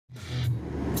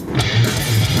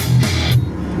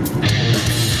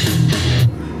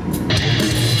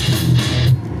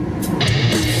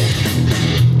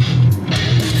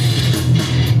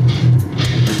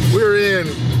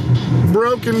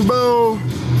Broken Bow,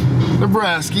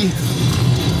 Nebraska.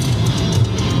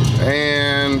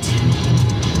 And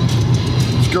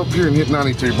let's go up here and hit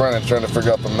 92. Brandon's trying to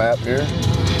figure out the map here.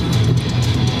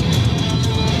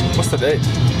 What's the date?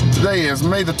 Today is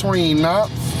May the 29th,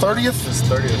 30th? It's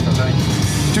 30th, I think.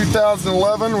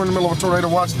 2011, we're in the middle of a tornado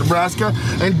watch, Nebraska.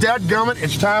 And dadgummit,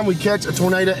 it's time we catch a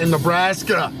tornado in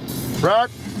Nebraska.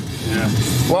 Right? Yeah.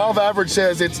 Wild average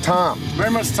says it's time. Very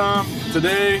much time.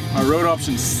 Today, our road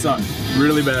options suck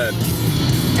really bad.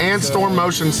 And storm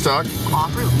motion stuck.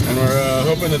 And we're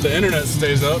hoping that the internet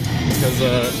stays up because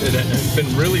it's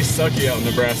been really sucky out in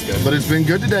Nebraska. But it's been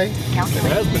good today. It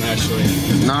has been actually.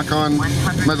 Knock on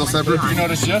metal separator. You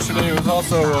noticed yesterday it was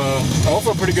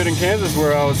also pretty good in Kansas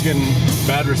where I was getting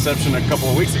bad reception a couple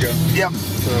of weeks ago. Yep.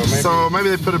 So maybe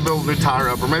they put a new tire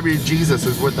up, or maybe Jesus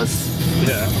is with us.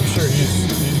 Yeah, I'm sure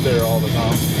he's there all the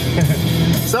time.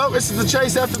 So this is the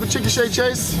chase after the Chickasha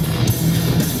chase.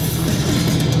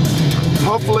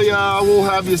 Hopefully we'll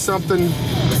have you something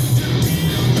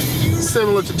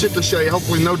similar to Chickasha.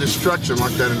 Hopefully no destruction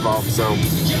like that involved. So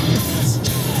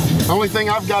only thing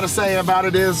I've got to say about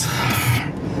it is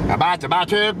about.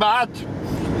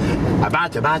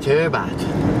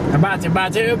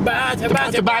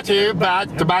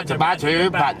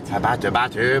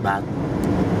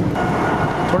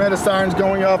 Tornado sirens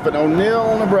going up in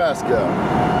O'Neill, Nebraska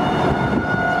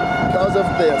because of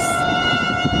this.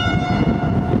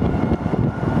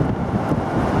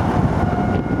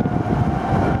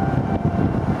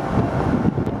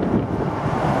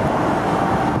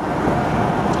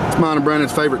 It's mine and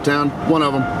Brandon's favorite town, one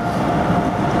of them.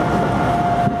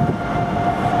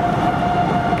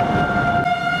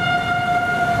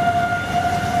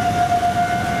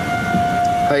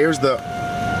 Hey, here's the,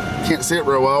 can't see it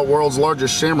real well, world's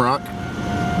largest shamrock.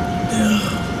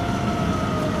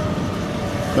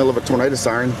 Middle of a tornado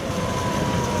siren.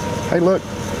 Hey look,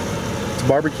 it's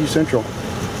Barbecue Central.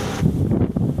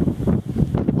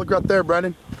 Look right there,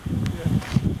 Brandon. Yeah.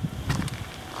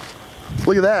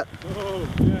 Look at that. Oh,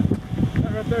 yeah.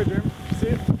 That right there, Jeremy. See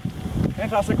it?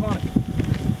 Anticyclonic.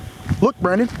 Look,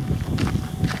 Brandon.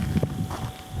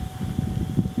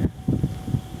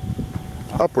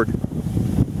 Upward.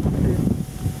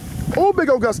 Oh, big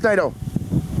old gustnado.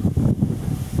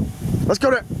 Let's go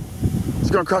there. It's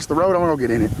going across the road. I'm going to go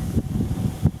get in it.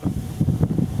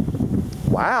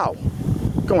 Wow.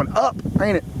 Going up,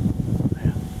 ain't it?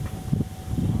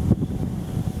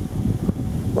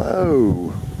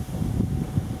 Whoa.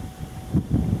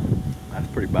 That's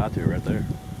pretty batu right there.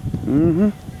 Mm-hmm.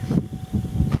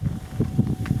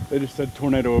 They just said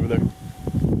tornado over there.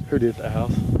 Who did? That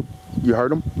house. You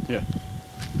heard them? Yeah.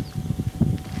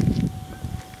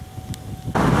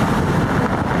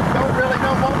 Don't really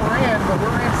know what we're in, but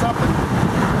we're in something.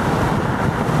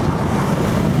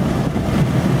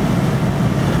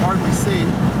 Hardly see.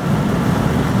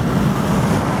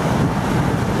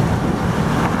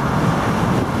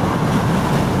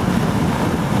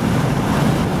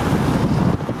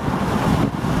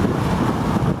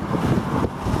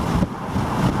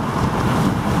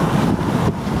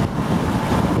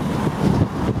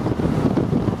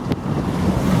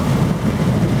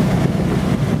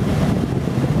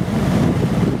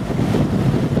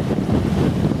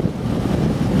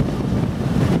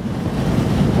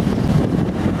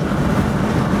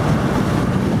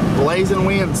 Blazing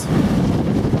winds. Are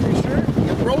you sure?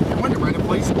 Yeah, roll up your window, Brandon,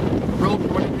 please. Roll up your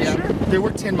window. Yeah. Sure? Dude,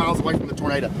 we're 10 miles away from the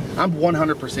tornado. I'm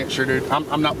 100% sure, dude.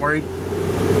 I'm not worried.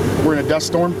 We're in a dust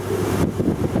storm.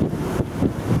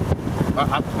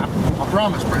 I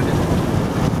promise, Brandon.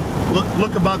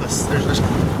 Look above us. There's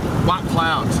white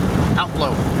clouds.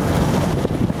 Outflow.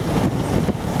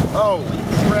 Holy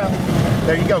crap.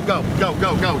 There you go. Go.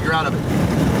 You're out of it.